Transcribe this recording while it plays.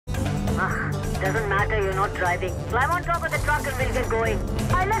Doesn't matter, you're not driving. Climb on top of the truck and we'll get going.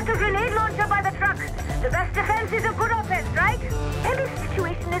 I left a grenade launcher by the truck. The best defense is a good offense, right? Emmy's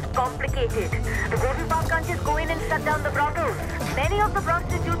situation is complicated. The Golden Park Guns go in and shut down the brothels. Many of the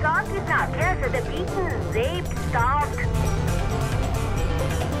prostitutes are kidnapped. Yes, they're beaten, raped, starved.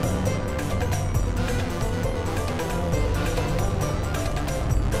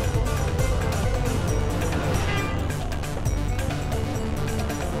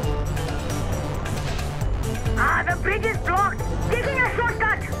 The bridge is blocked. Taking a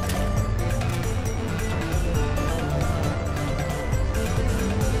shortcut.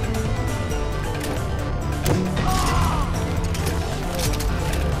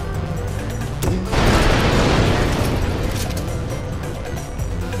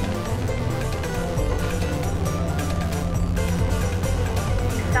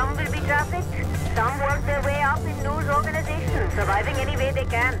 Some will be trafficked. Some work their way up in news organizations, surviving any way they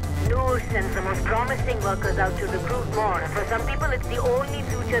can. News sends the most promising workers out to recruit more. For some people, it's the only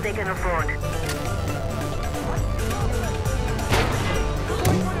future they can afford.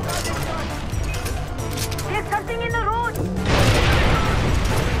 There's something in the road!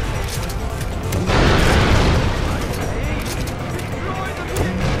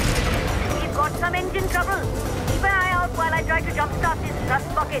 We've got some engine trouble. Keep an eye out while I try to jumpstart this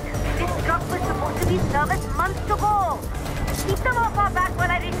rust bucket. This truck was supposed to be serviced months ago. Keep them off our back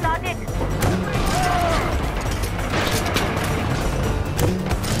while I restart it.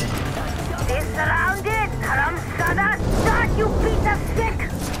 They're surrounded! Haramzada! Start, you piece of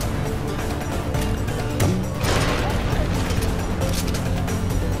shit!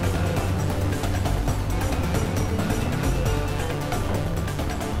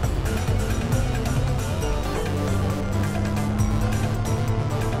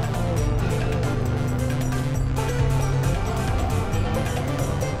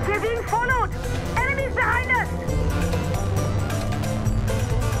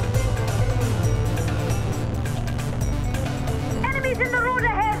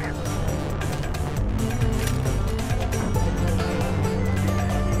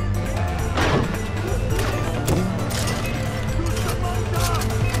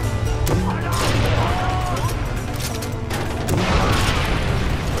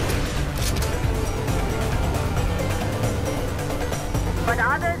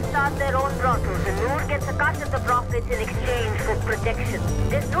 Their own brothels, and Noor gets a cut of the profits in exchange for protection.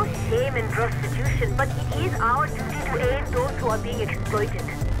 There's no shame in prostitution, but it is our duty to aid those who are being exploited.